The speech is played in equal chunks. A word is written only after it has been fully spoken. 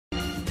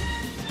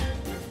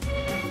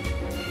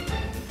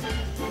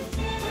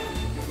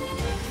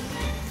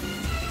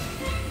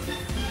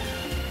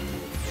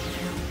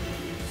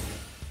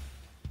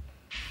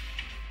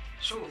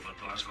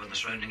the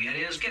surrounding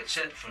areas get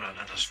set for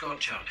another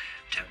scorcher.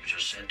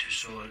 Temperatures set to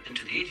soar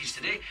into the 80s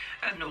today,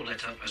 and no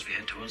let up as we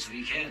head towards the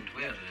weekend,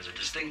 where there is a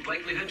distinct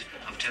likelihood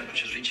of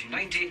temperatures reaching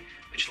 90,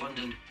 which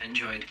London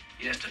enjoyed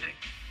yesterday.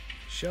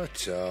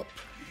 Shut up.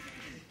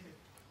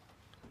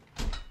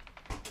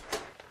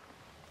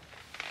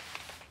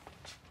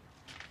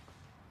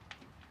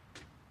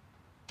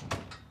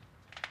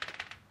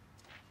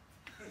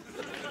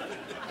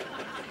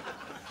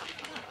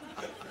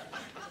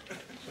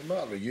 What's the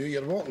matter with you?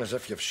 You're walking as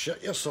if you've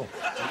shit yourself.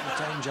 Take my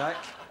time, Jack.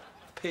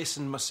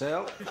 Pacing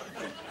myself.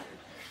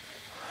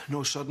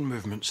 No sudden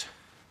movements.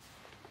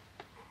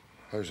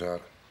 How's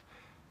that?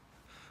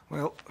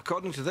 Well,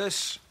 according to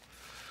this,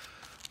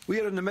 we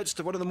are in the midst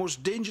of one of the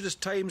most dangerous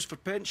times for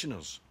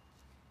pensioners.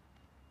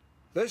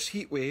 This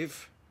heat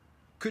wave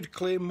could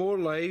claim more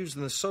lives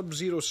than the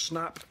sub-zero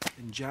snap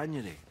in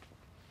January.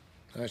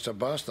 That's a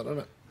bastard, isn't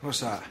it? What's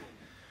that?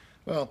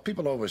 Well,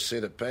 people always say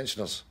that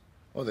pensioners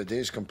all the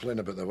days complain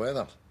about the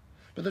weather.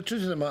 But the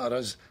truth of the matter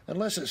is,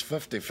 unless it's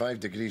 55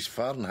 degrees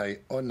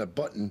Fahrenheit on the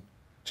button,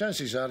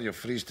 chances are you'll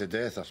freeze to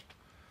death or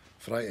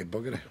fry to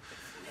buggery.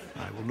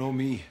 Aye, well, no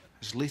me.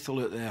 It's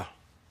lethal out there.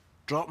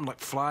 Dropping like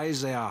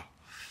flies they are.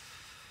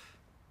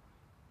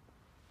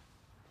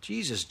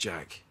 Jesus,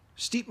 Jack.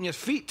 Steeping your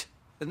feet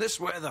in this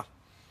weather.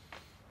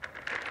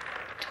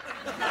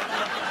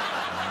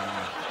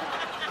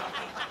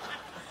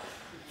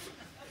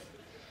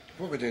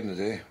 What are we doing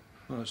today?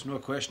 Well, it's no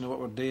question of what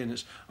we're doing.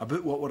 It's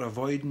about what we're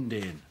avoiding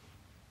doing.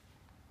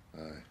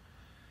 Aye.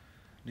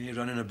 No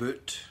running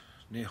about,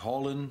 no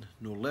hauling,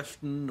 no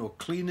lifting, no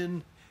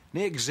cleaning,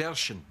 no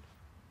exertion.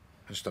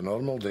 It's the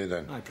normal day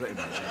then. Aye, pretty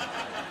much.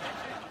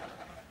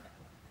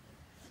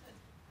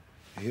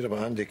 You hear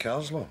about Andy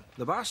Carslow?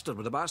 The bastard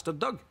with the bastard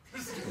dug.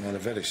 Yeah, the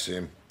very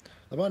same.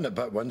 The one that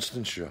bit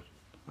Winston, sure.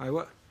 Aye,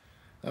 what?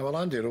 Aye, well,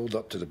 Andy rolled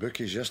up to the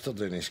bookies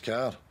yesterday in his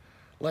car.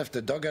 Left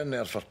the dug in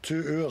there for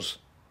 2 hours.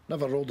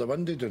 Never rolled the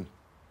window down.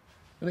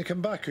 When he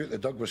came back out, the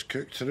dug was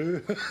cooked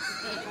through.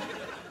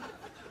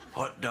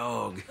 Hot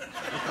dog.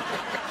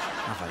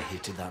 Have I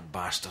hated that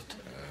bastard.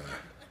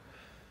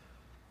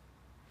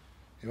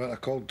 You want a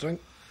cold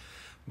drink?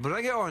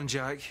 Bring it on,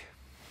 Jack.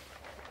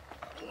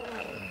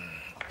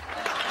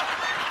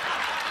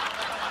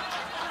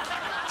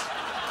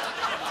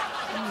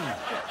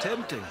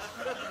 Tempting.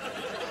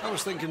 I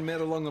was thinking more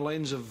along the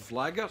lines of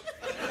lager.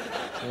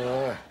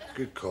 Ah,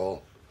 good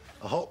call.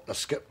 A hop, a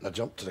skip, and a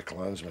jump to the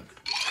Klansman.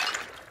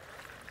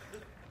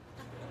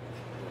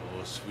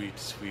 Oh, sweet,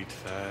 sweet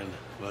fan.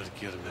 What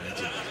can you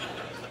imagine?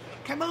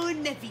 Come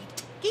on,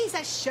 Naveed. Give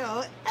us a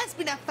shot. It's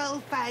been a full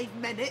 5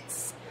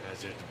 minutes.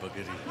 Hazard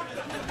buggery.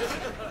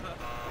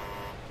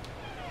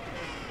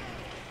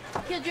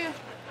 Here, Drew.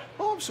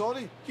 Oh, I'm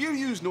sorry. Here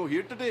you's no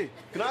here today.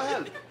 Can I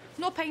help?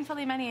 No pint for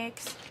the mini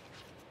eggs.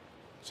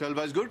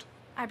 Selva's good?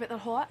 I bet they're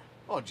hot.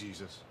 Oh,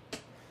 Jesus.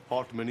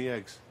 Hot mini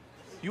eggs.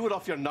 You were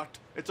off your nut.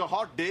 It's a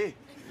hot day.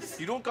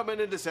 You don't come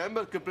in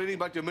December complaining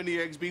about your mini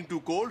eggs being too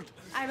cold.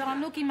 Aye, well,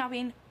 I'm not giving my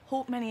ween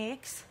hot mini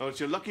eggs. Oh, it's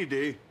your lucky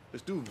day.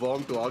 It's too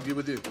warm to argue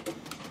with you.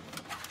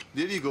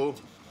 There you go.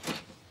 Do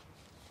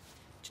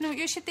you know what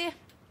you should do?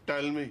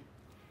 Tell me.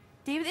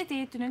 Do what they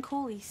do down in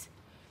Coley's.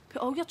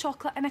 Put all your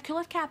chocolate in a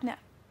cooler cabinet.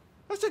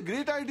 That's a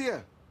great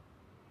idea.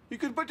 You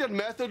could put your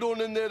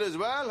methadone in there as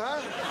well, huh?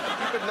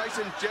 Keep it nice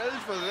and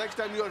chilled for the next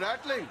time you're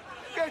rattling.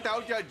 Get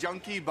out, you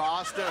junky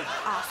bastard.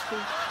 Asshole.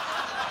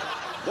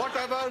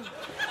 Whatever.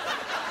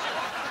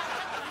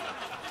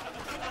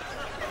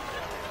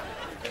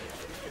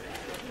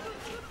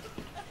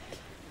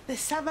 The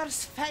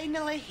summer's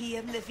finally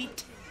here,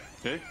 Naveed.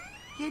 Eh?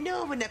 You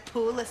know when the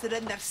police are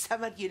in their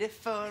summer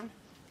uniform.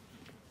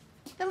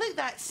 They look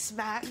that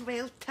smart and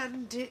well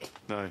turned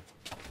out. Aye.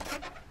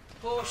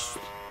 Post.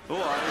 Oh,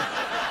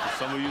 aye. The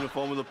summer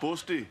uniform with a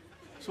postie.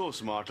 So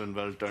smart and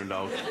well turned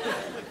out.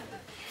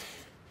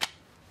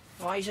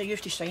 Why is there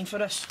used to sign for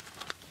this?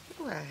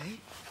 Why?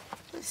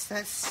 What's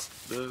this?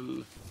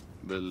 Bill.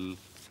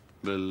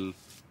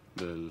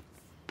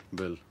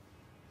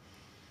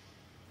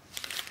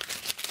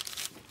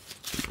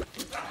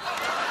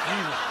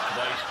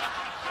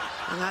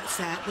 Well, that's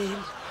that then.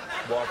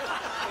 What?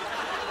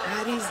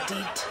 Harry's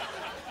dead.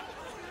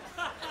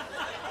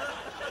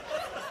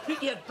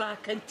 Put your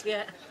back into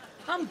it.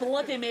 I'm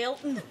bloody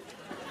melting.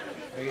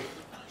 Hey,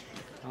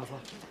 Arthur.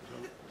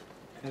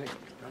 Eric.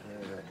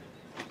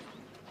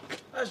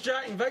 That's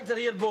Jack and Victor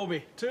here,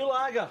 Bobby. 2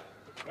 lager.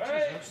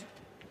 Hey!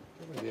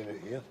 What are we doing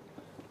out here?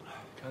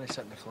 Can I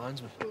sit in the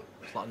Klansman?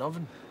 It's like an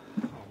oven.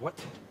 Oh, what?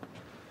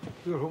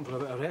 We were hoping for a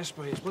bit of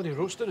respite. It's bloody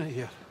roasting out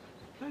here.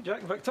 Hey, Jack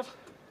and Victor.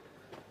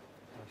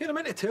 Here, I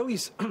meant to tell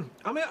yous.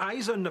 I met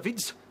eyes on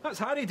Naveed's. That's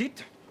Harry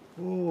Deed.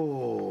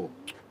 Oh.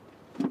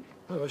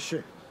 How is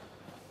she?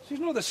 She's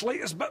not the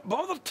slightest bit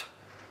bothered.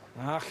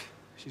 Ah,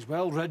 she's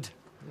well rid.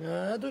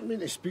 Yeah, I don't mean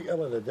to speak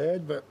ill of the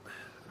dead, but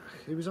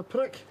he was a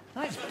prick.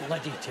 That's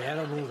bloody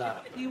terrible,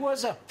 that. He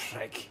was a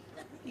prick.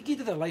 He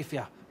gave the life of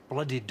a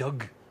bloody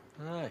dug.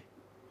 Aye.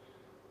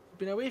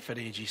 Been away for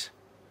ages.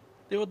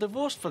 They were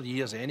divorced for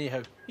years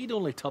anyhow. He'd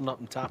only turn up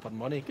and tap her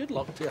money. Good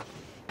luck to her.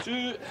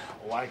 2.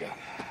 Wagger.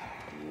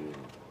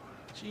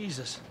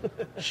 Jesus.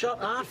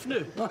 Shut off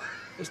now.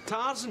 It's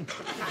Tarzan.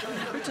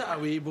 Put it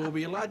away,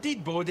 Bobby. You're like a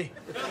dead body.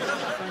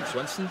 Thanks,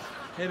 Winston.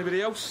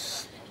 Anybody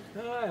else?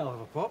 Aye, I'll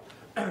have a pop.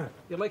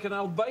 You're like an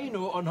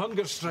albino on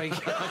hunger strike.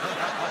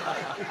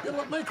 You're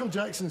like Michael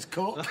Jackson's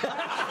cock.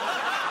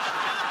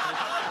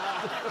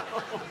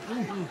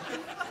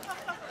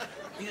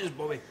 Here's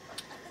Bobby.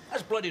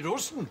 That's bloody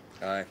roasting.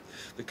 Aye.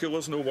 The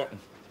cooler's no working.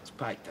 It's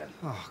packed in.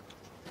 Oh,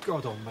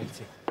 God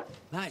almighty.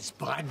 That's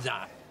bad,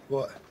 that.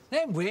 What?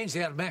 Them Waynes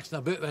there messing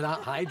about with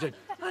that hydrant.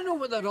 I know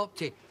what they're up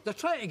to. They're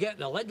trying to get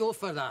the lid off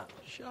for that.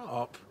 Shut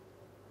up.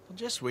 They're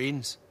just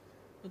Waynes.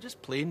 They're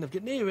just plain. They've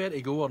got nowhere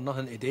to go or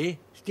nothing to do.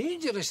 It's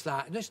dangerous,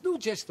 that, and it's not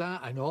just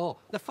that, I know.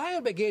 The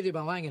fire brigade will be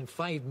along in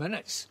 5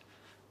 minutes.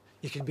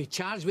 You can be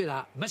charged with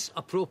that,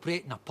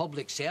 misappropriating a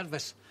public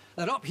service.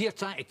 They're up here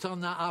trying to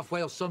turn that off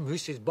while some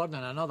house is burning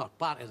in another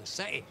part of the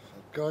city.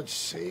 For God's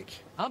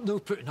sake. I'm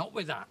not putting up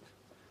with that.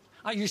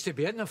 I used to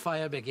be in the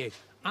fire brigade.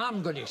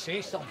 I'm going to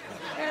say something.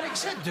 Eric,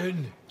 sit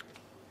down.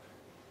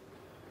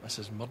 This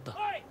is murder.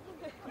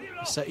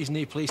 The city's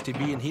no place to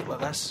be in heat like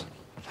this.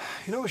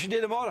 You know what we should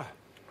do tomorrow?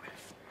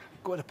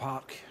 Go to the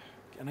park,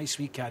 get a nice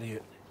wee carry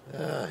out.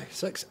 Aye,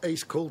 6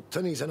 ice-cold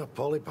tinnies in a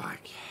poly bag.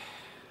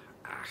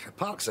 The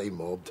park's ain't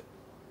mobbed.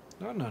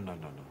 No. Not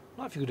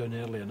if you go down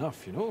early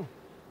enough, you know.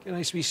 Get a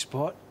nice wee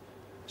spot,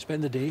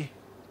 spend the day.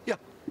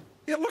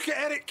 Here, look at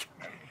Eric.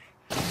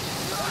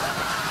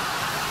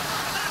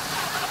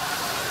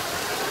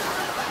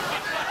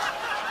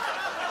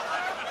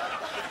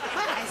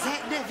 What is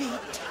it,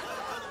 Naveed?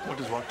 What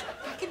is what?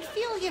 I can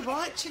feel you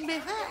watching me.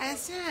 What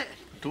is it?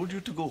 I told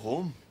you to go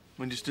home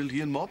when you're still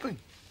here mopping.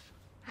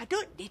 I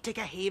don't need to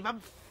go home.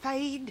 I'm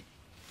fine.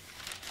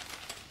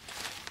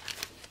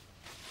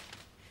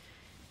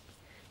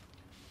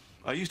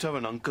 I used to have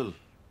an uncle,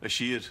 a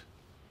shear.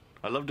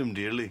 I loved him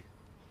dearly.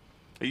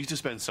 I used to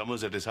spend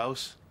summers at his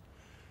house.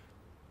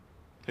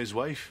 His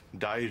wife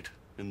died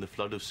in the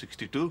flood of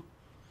 '62.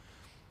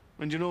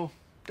 And you know,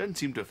 didn't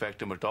seem to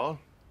affect him at all.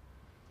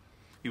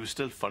 He was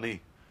still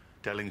funny,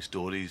 telling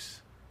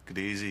stories,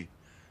 crazy,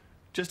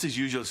 just his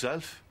usual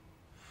self.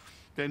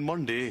 Then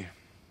one day,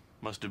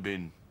 must have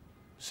been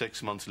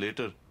 6 months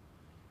later,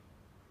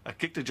 I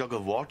kicked a jug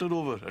of water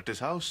over at his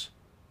house.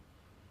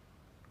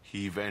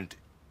 He went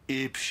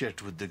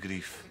apeshit with the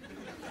grief.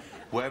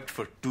 Wept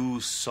for 2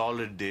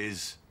 solid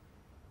days.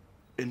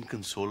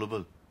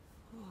 Inconsolable.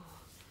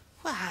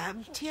 What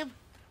happened to him?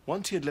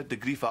 Once he had let the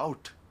grief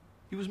out,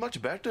 he was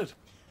much better.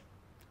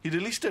 He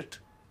released it.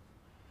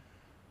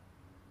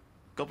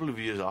 A couple of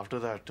years after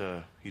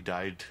that, he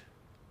died.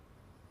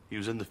 He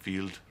was in the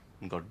field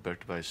and got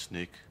bit by a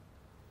snake.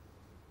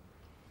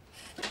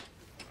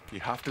 You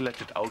have to let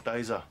it out,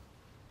 Isa.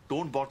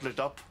 Don't bottle it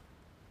up.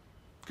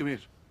 Come here.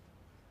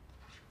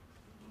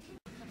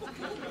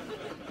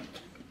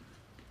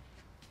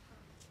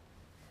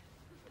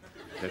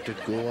 Let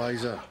it go,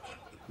 Isa.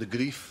 The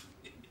grief.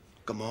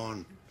 Come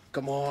on.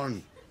 Come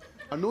on.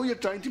 I know you're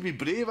trying to be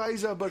brave,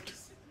 Isa, but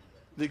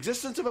the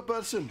existence of a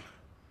person,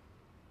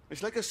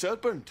 it's like a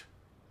serpent.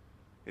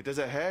 It has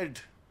a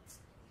head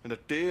and a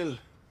tail.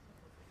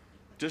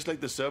 Just like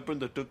the serpent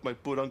that took my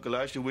poor Uncle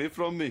Ash away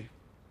from me.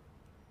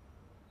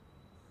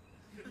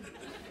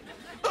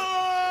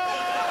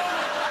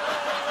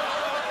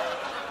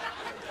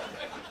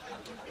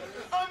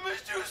 I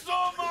missed you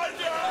so much,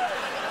 Dad!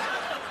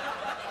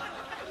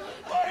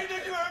 Why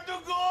did you have to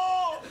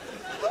go?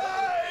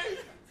 Why?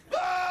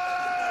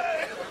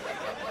 Why?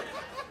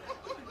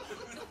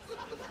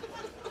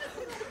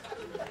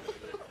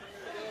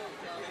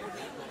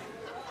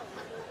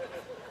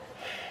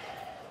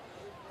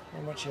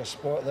 How much you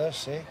spot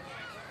this, eh?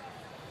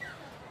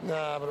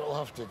 Nah, but it'll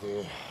have to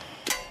do.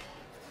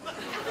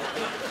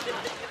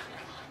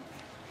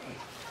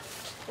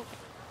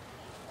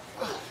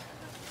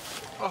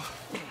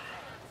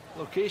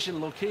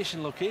 Location.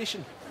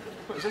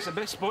 What, is this the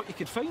best spot you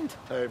could find?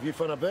 Have you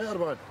found a better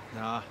one?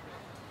 Nah.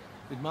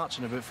 Been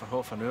marching about for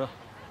half an hour.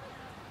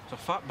 There's a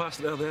fat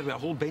bastard there with a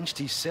whole bench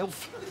to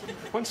himself.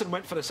 Winston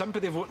went for a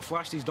sympathy vote and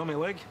flashed his dummy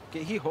leg.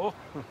 Get hee-haw.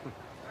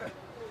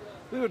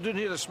 We were down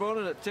here this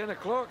morning at 10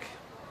 o'clock.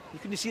 You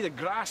couldn't see the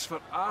grass for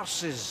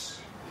arses.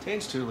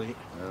 10's too late.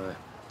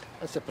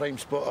 That's the prime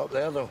spot up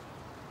there, though.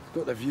 It's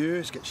got the view,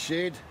 it's got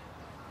shade.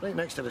 Right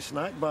next to the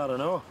snack bar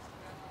and all.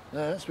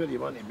 That's where you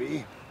want to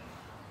be.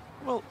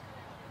 Well,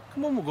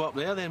 come on, we'll go up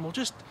there then. We'll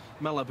just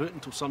mill about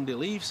until somebody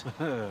leaves.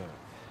 Do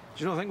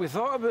you not think we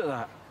thought about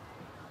that?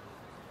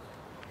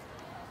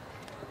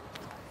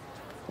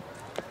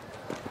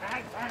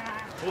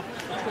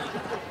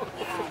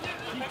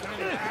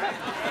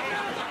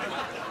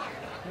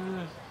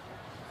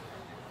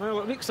 Well,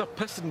 it reeks of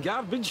piss and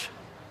garbage.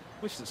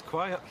 Wish it's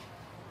quiet.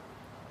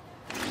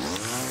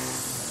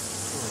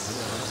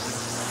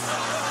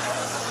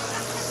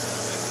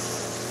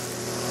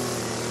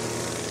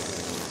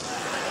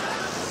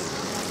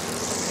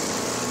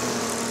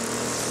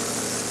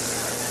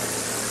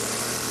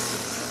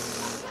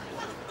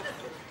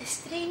 The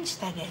strange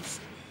thing is,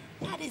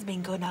 that has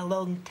been going a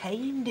long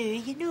time now,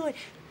 you know.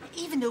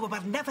 even though we were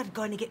never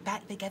going to get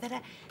back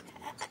together,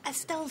 I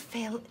still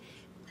felt,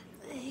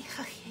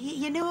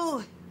 you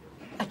know...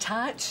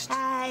 Attached?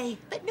 Aye,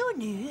 but no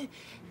new.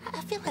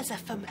 I feel as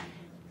if I'm,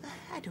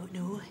 I don't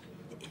know,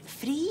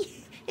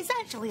 free. It's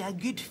actually a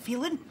good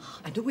feeling.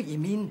 I know what you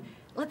mean.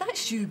 Like,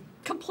 that's you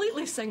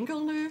completely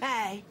single now.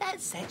 Aye,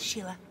 that's it,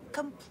 Sheila.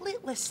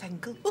 Completely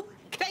single. Oh,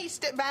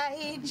 Christ, at my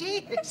age,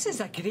 eh? This is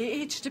a great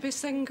age to be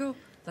single.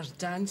 There's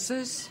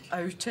dances,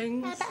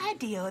 outings. But I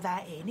do all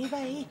that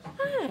anyway.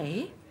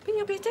 Aye, but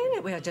you'll be doing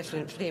it with a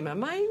different frame of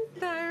mind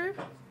now.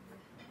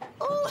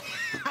 Oh,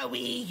 away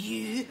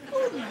you.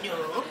 Oh,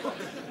 no.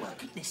 Oh, I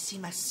couldn't see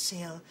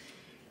myself.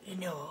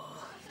 No.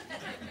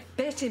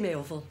 Betty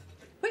Melville.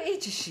 What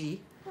age is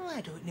she? Oh, I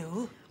don't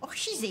know. Oh,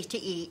 she's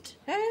 88.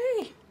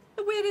 Hey,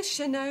 where is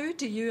she now,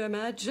 do you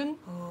imagine?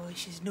 Oh,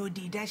 she's no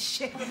deed, is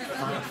she?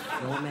 Far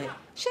from it.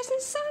 She's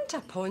in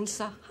Santa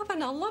Ponsa,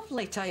 having a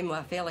lovely time with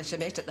a fella she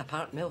met at the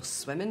Park Mill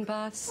swimming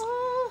baths.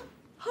 Oh.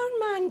 Her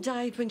man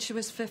died when she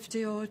was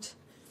 50-odd.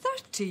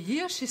 30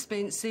 years she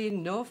spent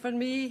saying no for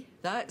me.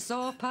 That's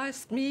all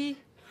past me.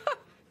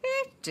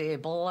 80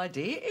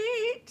 bloody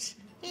 8.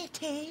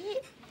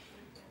 88?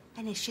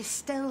 And is she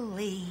still,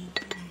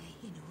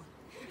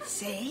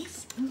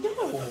 says?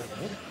 No.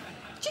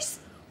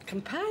 Just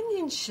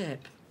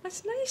companionship.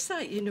 That's nice,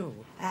 that, you know.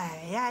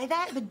 Aye,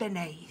 that would be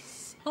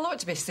nice. A lot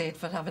to be said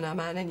for having a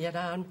man in your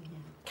arm.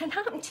 Can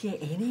happen to you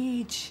at any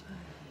age.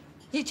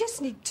 You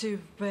just need to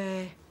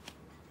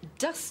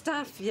dust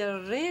off your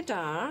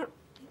radar.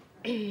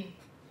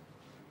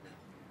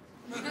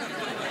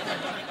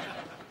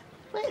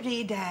 What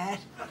radar?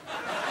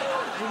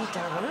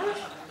 Radar?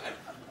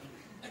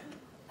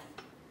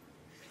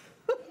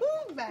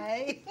 Oh,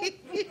 my.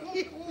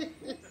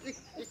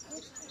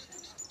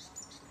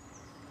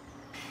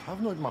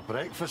 I've not had my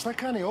breakfast. I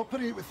can't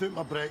operate without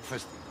my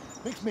breakfast.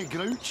 Makes me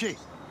grouchy.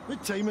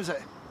 What time is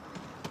it?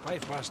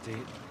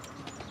 8:05.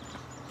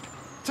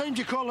 Time do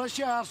you call this,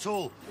 you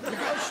arsehole? You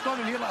got us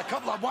standing here like a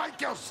couple of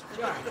wankers.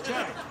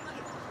 Jack.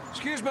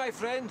 Excuse my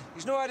friend.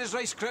 He's not had his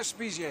Rice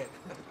Krispies yet.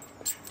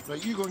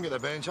 Right, you go and get the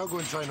bench. I'll go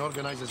and try and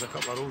organise us a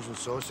couple of rolls and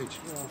sausage.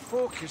 Oh,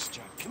 focus,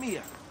 Jack. Come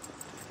here.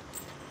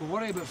 We'll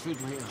worry about food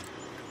later.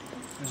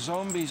 The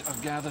zombies are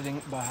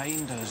gathering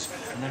behind us,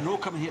 and they're not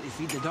coming here to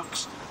feed the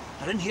ducks.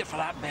 They're in here for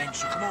that bench,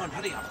 so come on,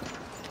 hurry up.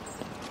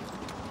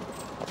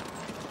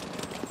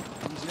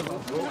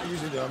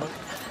 Easy there, mate.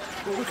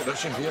 Oh, look at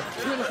this in here.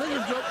 Here, the thing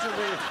you've dropped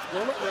away.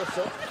 Well, look there,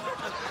 sir.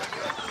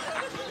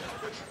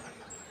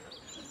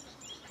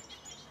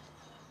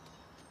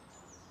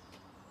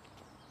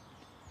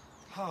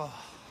 Oh,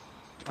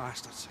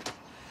 bastards.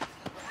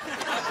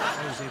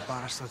 Lousy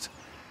bastards.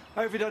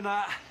 How have you done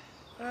that?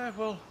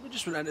 Well, we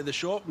just went into the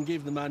shop and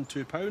gave the man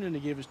 £2 and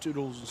he gave us 2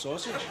 rolls and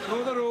sausage.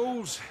 No, the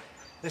rolls.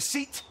 The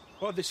seat.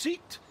 Oh, the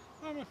seat?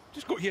 Oh,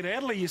 just got here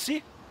early, you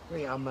see.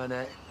 Wait a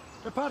minute.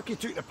 The parky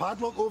took the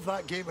padlock off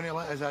that gate when he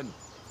let us in.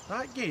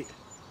 That gate?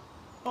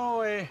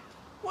 Oh,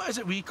 what is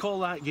it we call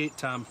that gate,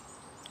 Tam?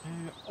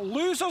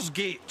 Loser's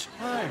gate.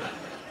 Aye.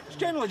 It's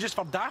generally just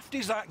for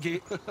dafties, that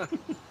gate.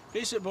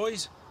 Face it,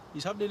 boys.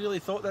 You haven't really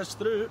thought this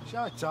through.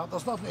 Shut up.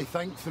 There's nothing to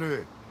think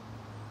through.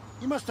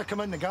 He must have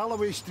come in the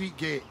Galloway Street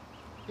gate.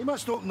 He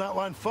must open that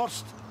one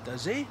first.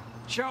 Does he?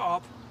 Shut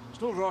up. It's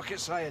no rocket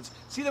science.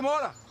 See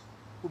tomorrow?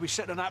 We'll be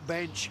sitting on that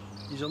bench.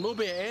 You'll not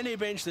be at any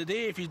bench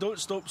today if you don't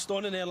stop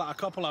standing there like a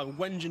couple of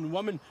whinging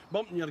women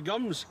bumping your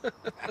gums.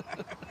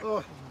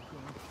 Oh.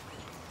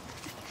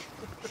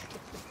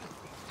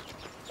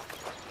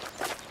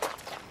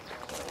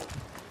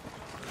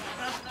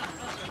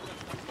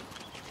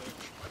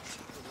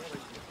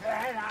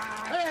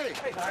 Hey!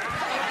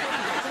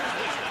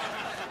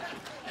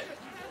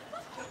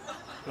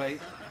 Right.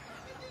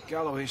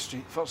 Galloway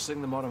Street, first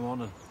thing tomorrow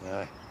morning.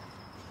 Aye.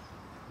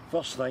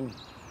 First thing.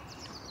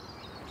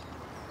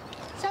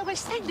 So I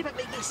was thinking about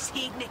what you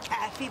said in the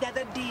cafe the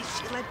other day,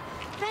 Sheila.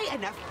 Right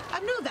enough.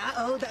 I'm not that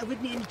old that I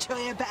wouldn't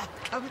enjoy a bit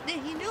of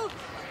company, you know.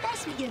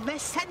 That's what you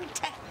miss, isn't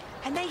it?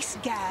 A nice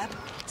gab.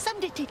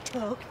 Somebody to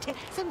talk to,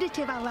 somebody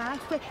to have a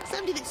laugh with,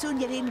 somebody that's on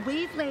your own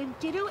wavelength,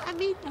 do you know what I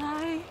mean?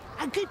 Aye.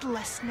 A good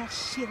listener,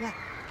 Sheila.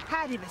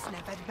 Harry was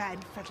never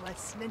bad for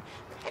listening.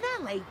 And I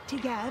like to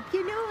gab,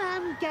 you know,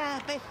 I'm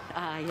gabby.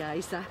 Aye,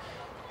 sir.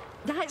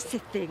 That's the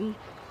thing.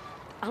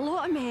 A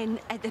lot of men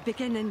at the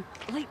beginning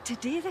like to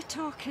do the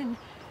talking.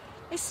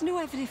 It's no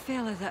every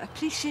fella that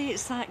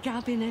appreciates that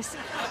gabbiness.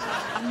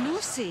 I'm no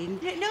saying...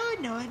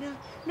 No,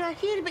 I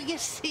hear what you're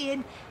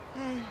saying.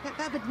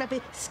 That would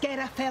maybe scare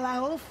a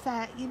fella off,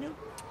 that, you know.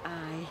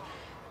 Aye.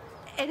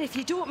 And if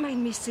you don't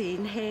mind me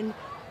saying, Hen,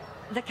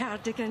 the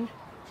cardigan,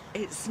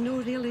 it's no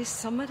really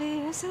summery,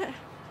 is it?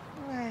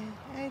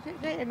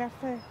 Right enough.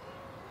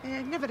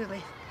 Never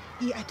really.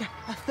 Yeah,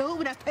 I thought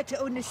when I put it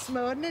on this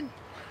morning.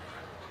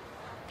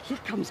 Here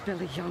comes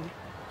Billy Young.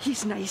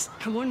 He's nice.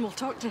 Come on, we'll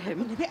talk to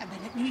him. Wait a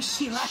minute, you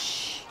Sheila.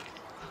 Shh.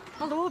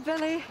 Hello,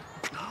 Billy.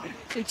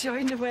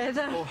 Enjoying the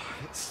weather? Oh,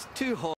 it's too hot.